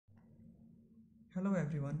Hello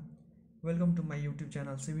everyone, welcome to my YouTube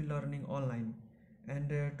channel Civil Learning Online. And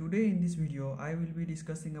today in this video I will be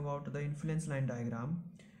discussing about the influence line diagram,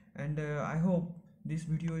 and I hope this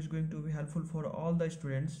video is going to be helpful for all the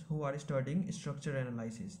students who are studying structure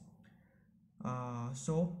analysis.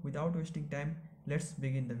 So without wasting time, let's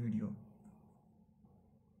begin the video.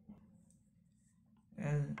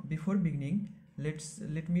 And before beginning,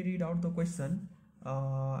 let me read out the question,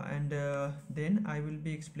 and then I will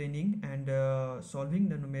be explaining and solving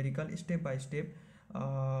the numerical step by step,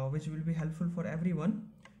 which will be helpful for everyone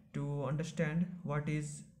to understand what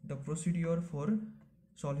is the procedure for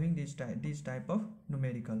solving this type of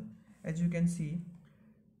numerical. As you can see,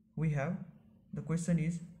 we have the question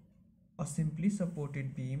is a simply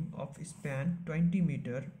supported beam of span 20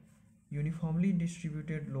 meter, uniformly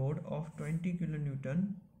distributed load of 20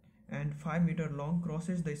 kilonewton and 5 meter long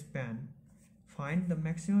crosses the span. Find the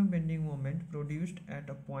maximum bending moment produced at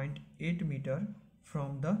a point 8 meter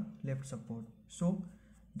from the left support. So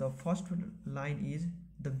the first line is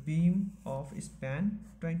the beam of span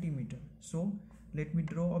 20 meter. So let me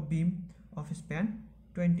draw a beam of span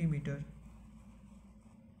 20 meter,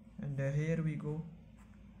 and here we go.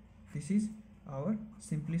 This is our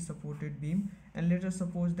simply supported beam, and let us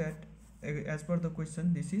suppose that as per the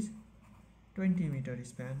question this is 20 meter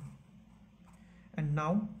span. And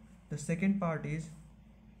now the second part is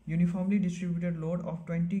uniformly distributed load of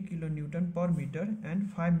 20 kilonewton per meter and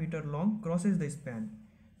 5 meter long crosses the span.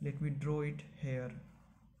 Let me draw it here,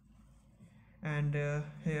 and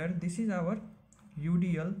here this is our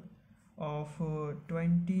UDL of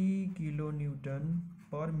 20 kilonewton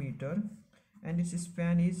per meter, and its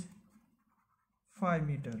span is 5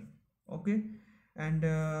 meter. Okay, and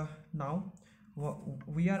now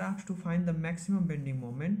we are asked to find the maximum bending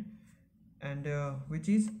moment, and which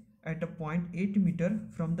is at a point 8 meter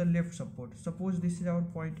from the left support. Suppose this is our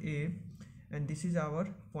point A and this is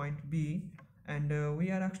our point B, and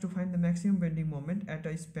we are asked to find the maximum bending moment at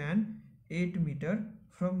a span 8 meter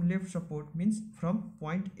from left support, means from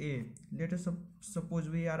point A. Let us suppose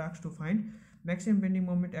we are asked to find maximum bending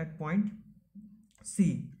moment at point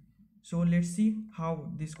C. So let's see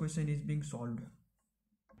how this question is being solved.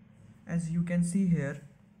 As you can see here,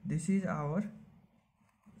 this is our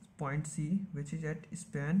point C, which is at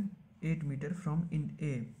span 8 meter from in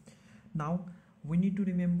A. Now we need to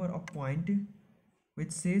remember a point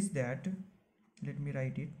which says that, let me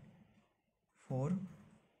write it, for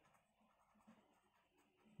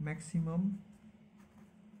maximum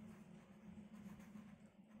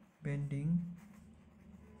bending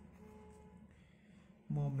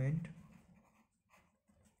moment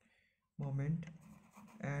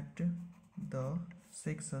at the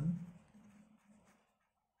section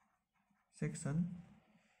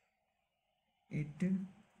it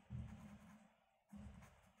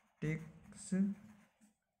takes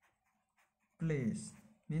place,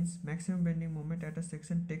 means maximum bending moment at a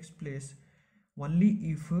section takes place only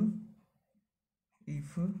if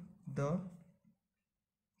the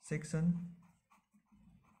section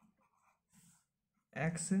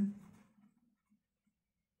X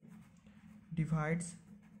divides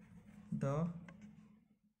the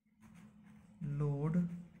load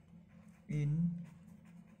in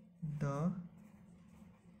the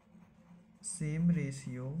same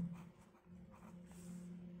ratio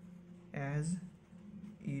as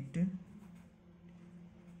it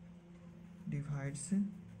divides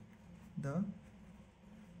the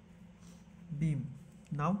beam.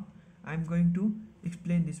 Now I am going to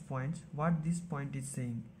explain these points, what this point is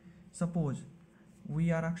saying. Suppose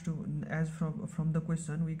we are asked to, as from the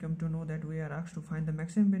question we come to know that we are asked to find the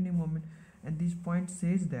maximum bending moment, and this point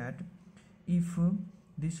says that if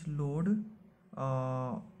this load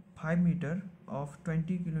 5 meter of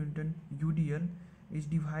 20 kilonewton UDL is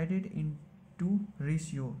divided into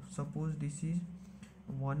ratio, suppose this is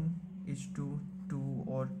 1:2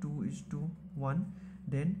 or 2:1,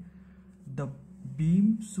 then the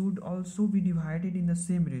beam should also be divided in the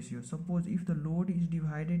same ratio. Suppose if the load is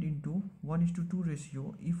divided into 1:2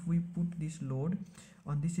 ratio, if we put this load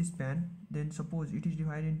on this span, then suppose it is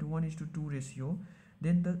divided into 1:2 ratio,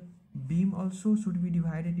 then the beam also should be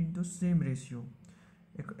divided into same ratio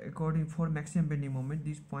according for maximum bending moment.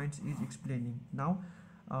 These points is explaining. Now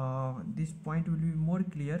this point will be more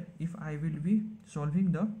clear if I will be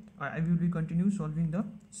continue solving the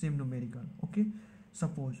same numerical. Okay,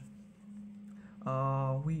 suppose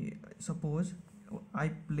I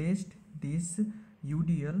placed this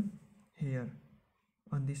UDL here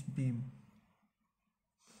on this beam.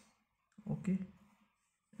 Okay,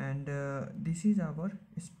 and this is our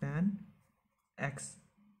span X.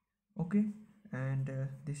 Okay, and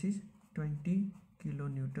this is 20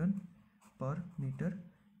 kilonewton per meter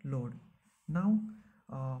load. Now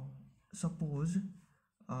suppose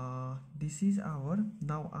this is our,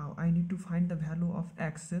 now I need to find the value of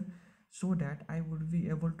x, so that I would be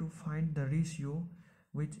able to find the ratio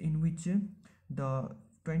in which the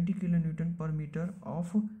 20 kilonewton per meter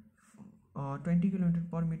of 20 kilonewton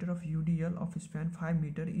per meter of UDL of span 5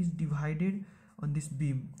 meter is divided on this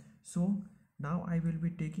beam. So now I will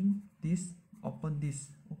be taking this upon this.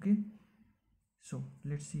 Okay, so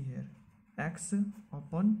let's see here, x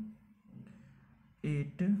upon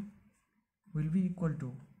 8 will be equal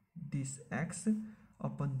to this x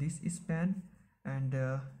upon this span, and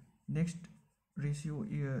next ratio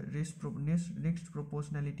next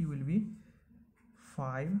proportionality will be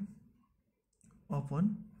 5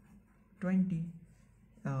 upon 20.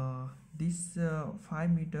 This 5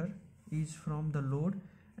 meter is from the load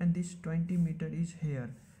and this 20 meter is here,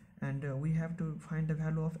 and we have to find the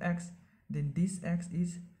value of x. Then this x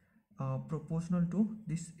is proportional to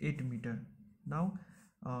this 8 meter. Now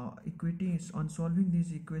equating on solving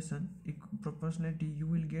this equation proportionality, you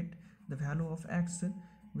will get the value of x,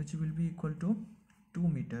 which will be equal to 2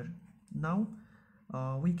 meter. Now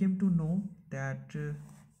we came to know that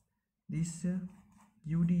this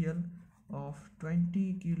UDL of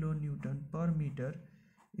 20 kilonewton per meter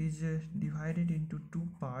is divided into two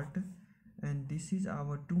part, and this is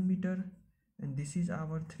our 2 meter and this is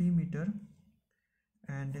our 3 meter,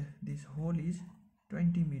 and this whole is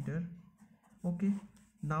 20 meter. Okay,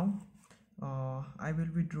 now I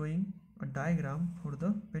will be drawing a diagram for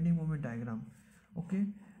the bending moment diagram. Okay,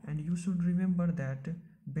 and you should remember that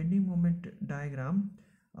bending moment diagram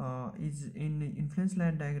is in influence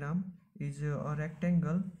line diagram is a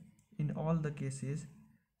rectangle in all the cases.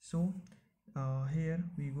 So here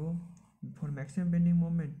we go for maximum bending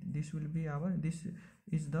moment. This will be our, this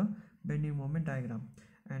is the bending moment diagram,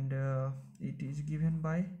 and it is given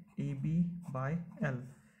by AB by L,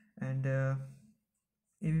 and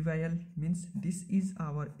AB by L means this is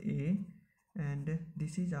our A and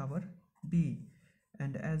this is our B,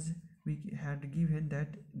 and as we had given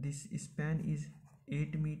that this span is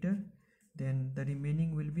 8 meter, then the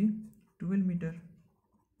remaining will be 12 meter.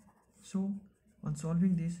 So on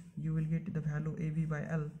solving this, you will get the value AB by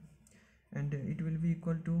L, and it will be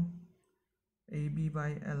equal to AB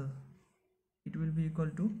by L, it will be equal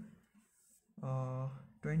to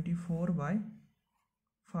 24 by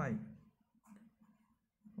 5.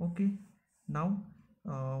 Okay, now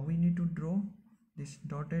we need to draw this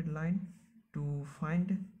dotted line to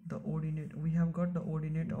find the ordinate. We have got the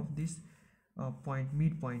ordinate of this point,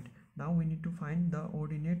 midpoint. Now we need to find the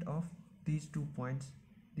ordinate of these 2 points,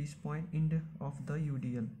 this point end of the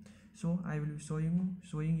UDL. So I will be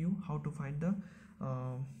showing you how to find the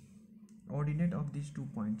ordinate of these 2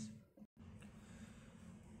 points.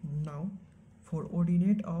 Now for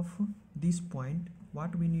ordinate of this point,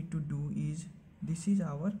 what we need to do is, this is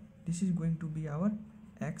going to be our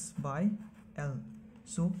x by L.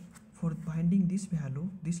 So for finding this value,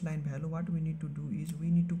 this line value, what we need to do is we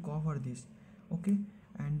need to cover this. Okay,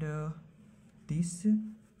 and this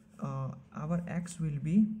our x will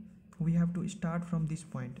be, we have to start from this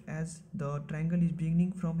point, as the triangle is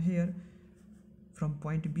beginning from here, from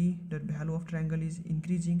point B, the value of triangle is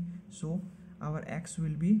increasing, so our x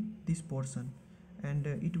will be this portion, and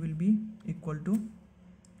it will be equal to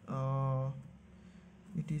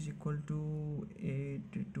it is equal to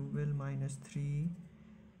 8, 12 minus 3,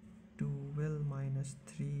 12 minus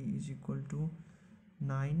 3 is equal to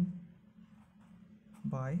 9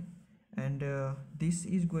 by, and this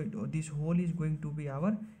is going to, this whole is going to be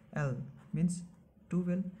our L, means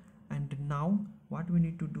 12. And now what we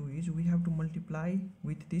need to do is we have to multiply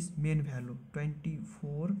with this main value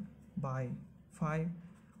 24 by 5.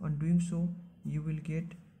 On doing so, you will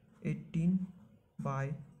get 18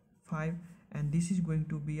 by 5, and this is going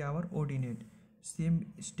to be our ordinate.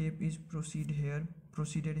 Same step is proceeded here.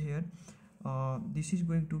 This is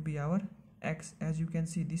going to be our x. As you can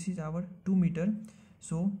see, this is our 2 meter,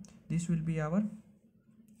 so this will be our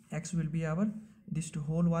x, will be our, this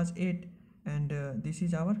whole was 8, and this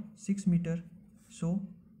is our 6 meter, so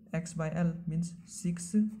x by L means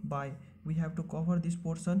 6 by, we have to cover this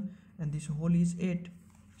portion, and this whole is 8,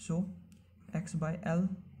 so x by L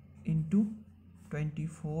into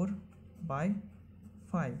 24 by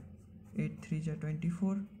 5, 8 3 is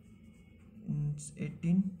 24,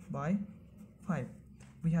 18 by 5.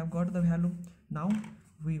 We have got the value. Now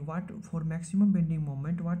for maximum bending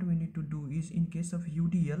moment, what we need to do is, in case of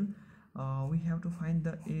UDL, we have to find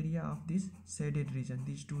the area of this shaded region,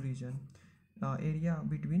 these two region, area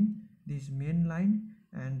between this main line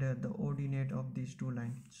and the ordinate of these two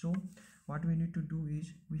lines. So what we need to do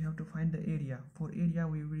is we have to find the area. For area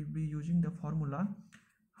we will be using the formula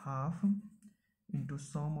half into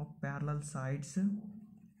sum of parallel sides,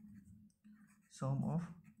 sum of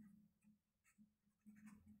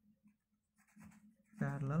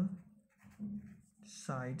parallel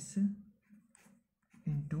sides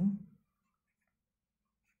into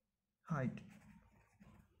height.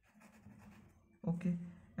 Okay,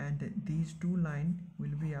 and these two line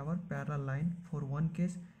will be our parallel line for one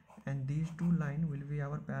case, and these two line will be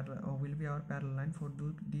our parallel line for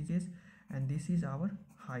these case, and this is our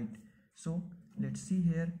height. So let's see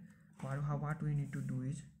here what we need to do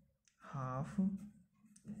is half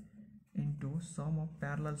into sum of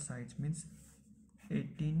parallel sides, means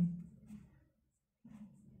 18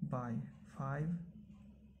 by 5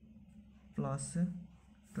 plus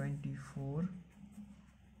 24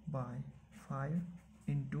 by 5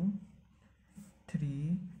 into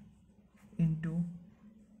 3 into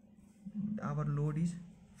our load is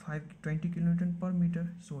 20 kilonewton per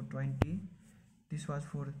meter, so 20, this was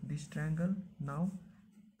for this triangle. Now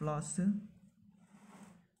plus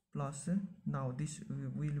now this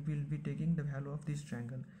we will be taking the value of this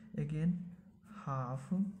triangle, again half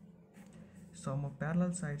sum of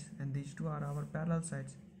parallel sides, and these two are our parallel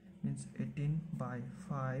sides, means 18 by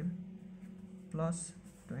 5 plus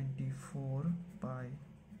 24 by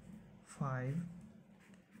 5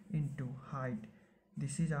 into height.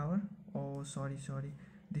 This is our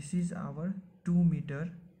this is our 2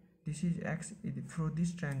 meter. This is x for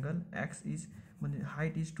this triangle. X is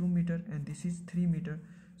height is 2 meter and this is 3 meter,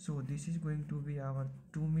 so this is going to be our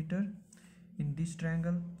 2 meter in this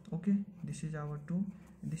triangle. Okay, this is our 2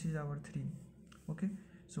 and this is our 3. Okay,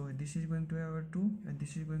 so this is going to be our 2 and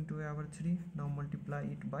this is going to be our 3. Now multiply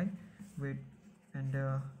it by weight, and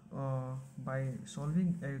by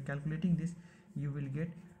solving calculating this, you will get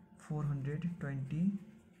 420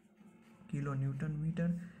 kilonewton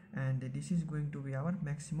meter, and this is going to be our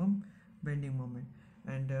maximum bending moment.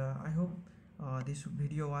 And I hope this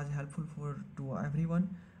video was helpful to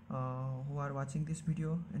everyone who are watching this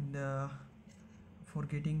video, and for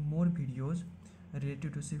getting more videos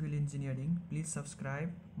related to civil engineering, please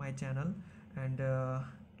subscribe my channel and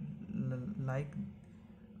like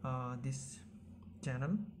this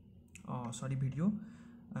channel video,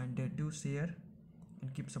 and do share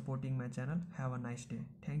and keep supporting my channel. Have a nice day.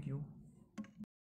 Thank you.